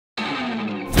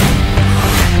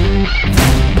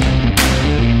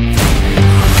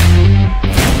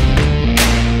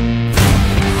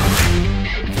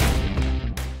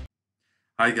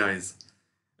Hi guys!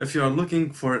 If you are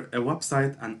looking for a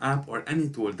website, an app, or any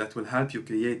tool that will help you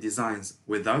create designs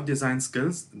without design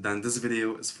skills, then this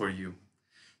video is for you.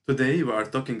 Today we are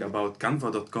talking about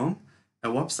Canva.com, a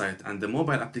website and a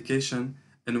mobile application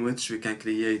in which we can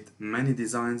create many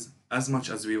designs as much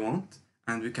as we want,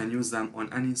 and we can use them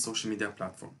on any social media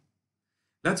platform.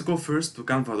 Let's go first to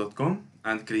Canva.com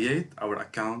and create our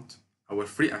account, our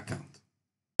free account.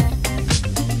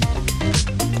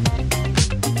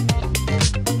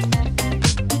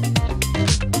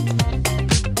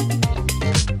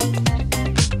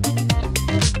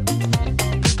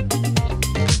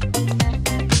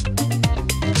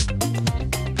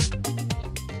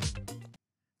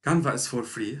 Canva is for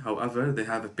free, however, they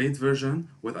have a paid version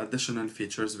with additional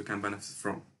features we can benefit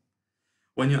from.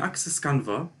 When you access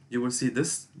Canva, you will see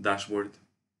this dashboard.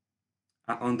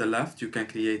 On the left, you can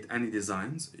create any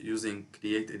designs using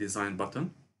Create a Design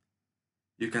button.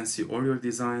 You can see all your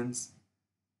designs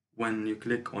when you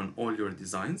click on all your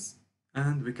designs,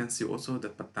 and we can see also the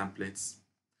templates.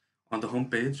 On the home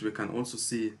page, we can also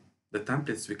see the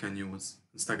templates we can use: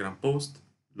 Instagram post,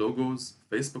 logos,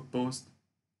 Facebook post,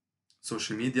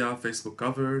 social media, Facebook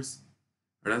covers,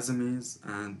 resumes,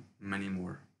 and many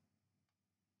more.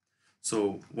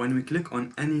 So when we click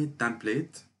on any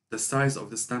template, the size of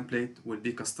this template will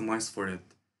be customized for it.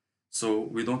 So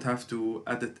we don't have to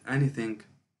edit anything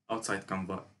outside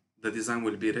Canva. The design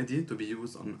will be ready to be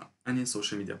used on any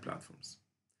social media platforms.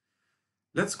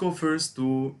 Let's go first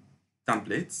to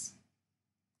templates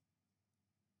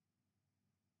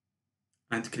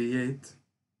and create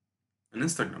an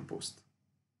Instagram post.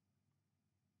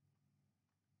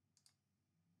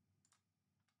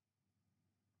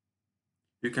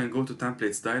 You can go to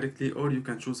templates directly, or you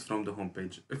can choose from the home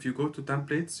page. If you go to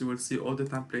templates, you will see all the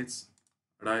templates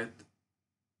right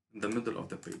in the middle of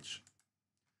the page.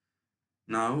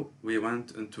 Now we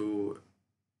went into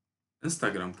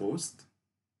Instagram post,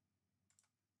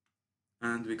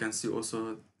 and we can see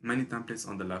also many templates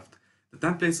on the left. The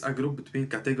templates are grouped between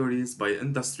categories by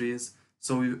industries,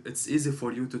 so it's easy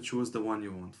for you to choose the one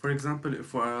you want. For example,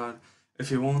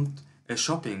 if you want a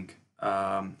shopping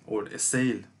or a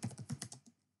sale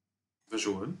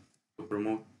visual to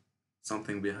promote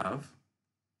something we have,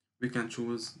 we can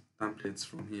choose templates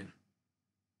from here.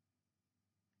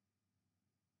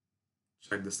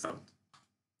 Check this out.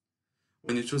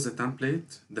 When you choose a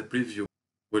template, the preview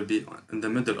will be in the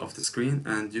middle of the screen,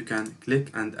 and you can click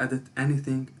and edit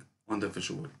anything on the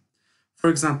visual. For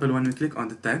example, when we click on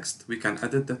the text, we can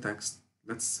edit the text.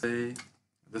 Let's say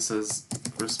this is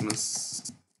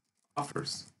Christmas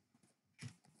offers.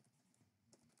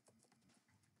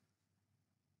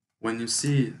 When you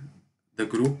see the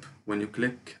group, when you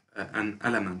click an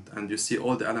element and you see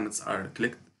all the elements are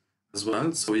clicked as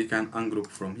well, so you can ungroup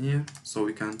from here, so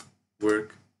we can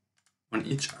work on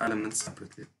each element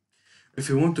separately. If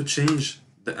you want to change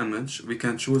the image, we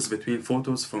can choose between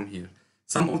photos from here.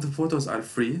 Some of the photos are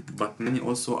free, but many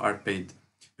also are paid.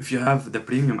 If you have the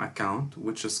premium account,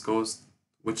 which cost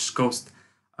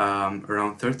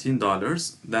around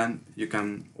 $13, then you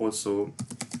can also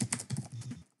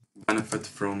benefit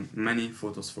from many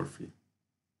photos for free.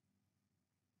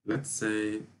 Let's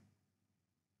say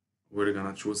we're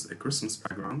gonna choose a Christmas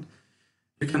background.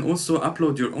 You can also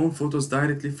upload your own photos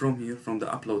directly from here, from the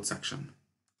upload section.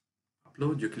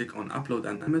 Upload, you click on upload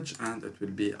an image and it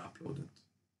will be uploaded.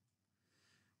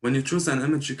 When you choose an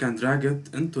image, you can drag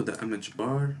it into the image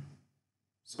bar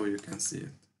so you can see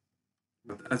it.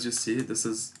 But as you see, this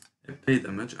is a paid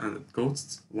image and it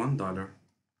costs $1.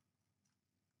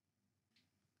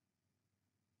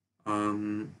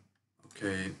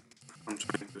 Okay, I'm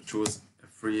trying to choose a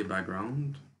free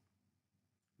background,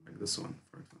 like this one,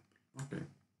 for example. Okay.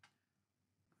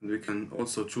 And we can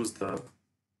also choose the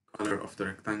color of the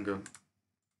rectangle.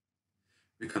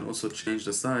 We can also change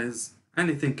the size.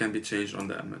 Anything can be changed on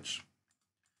the image.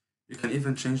 You can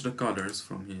even change the colors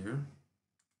from here.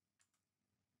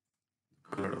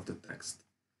 The color of the text.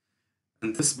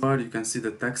 In this bar, you can see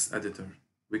the text editor.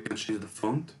 We can change the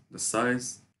font, the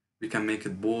size. We can make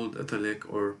it bold, italic,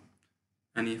 or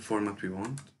any format we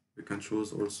want. We can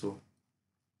choose also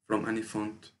from any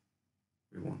font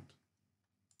we want.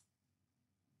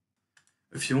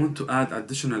 If you want to add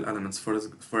additional elements,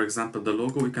 for example, the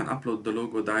logo, we can upload the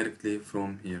logo directly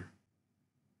from here.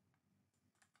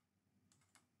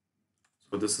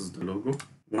 So this is the logo.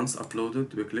 Once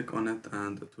uploaded, we click on it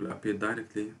and it will appear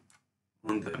directly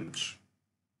on the image.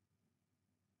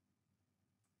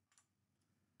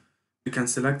 We can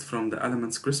select from the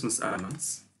elements Christmas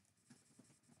elements.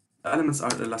 The elements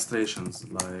are illustrations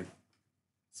like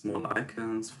small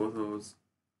icons, photos,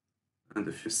 and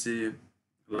if you see,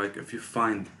 like if you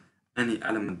find any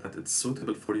element that is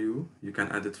suitable for you, you can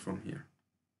add it from here.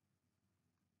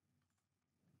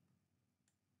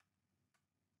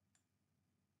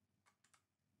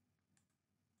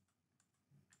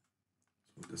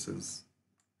 So this is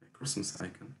a Christmas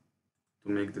icon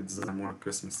to make the design more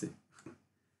Christmassy.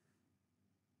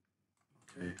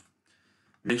 Okay.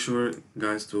 Make sure,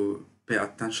 guys, to pay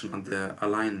attention on the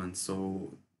alignment.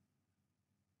 So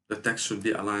the text should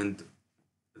be aligned.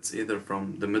 It's either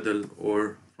from the middle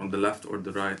or from the left or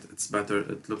the right. It's better.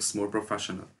 It looks more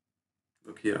professional.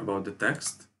 Look here about the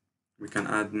text. We can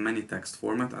add many text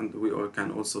format, and we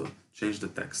can also change the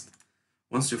text.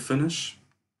 Once you finish,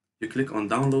 you click on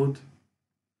download,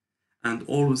 and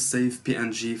always save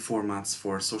PNG formats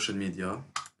for social media.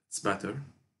 It's better,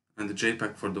 and the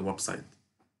JPEG for the website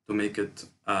to make it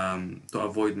to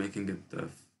avoid making it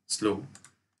slow.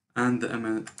 And the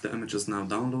image is now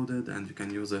downloaded, and you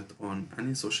can use it on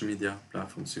any social media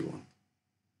platforms you want.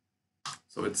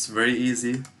 So it's very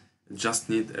easy. You just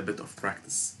need a bit of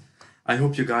practice. I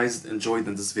hope you guys enjoyed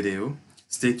in this video.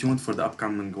 Stay tuned for the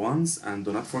upcoming ones, and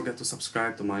do not forget to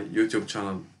subscribe to my YouTube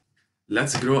channel.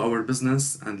 Let's grow our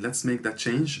business and let's make that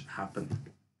change happen.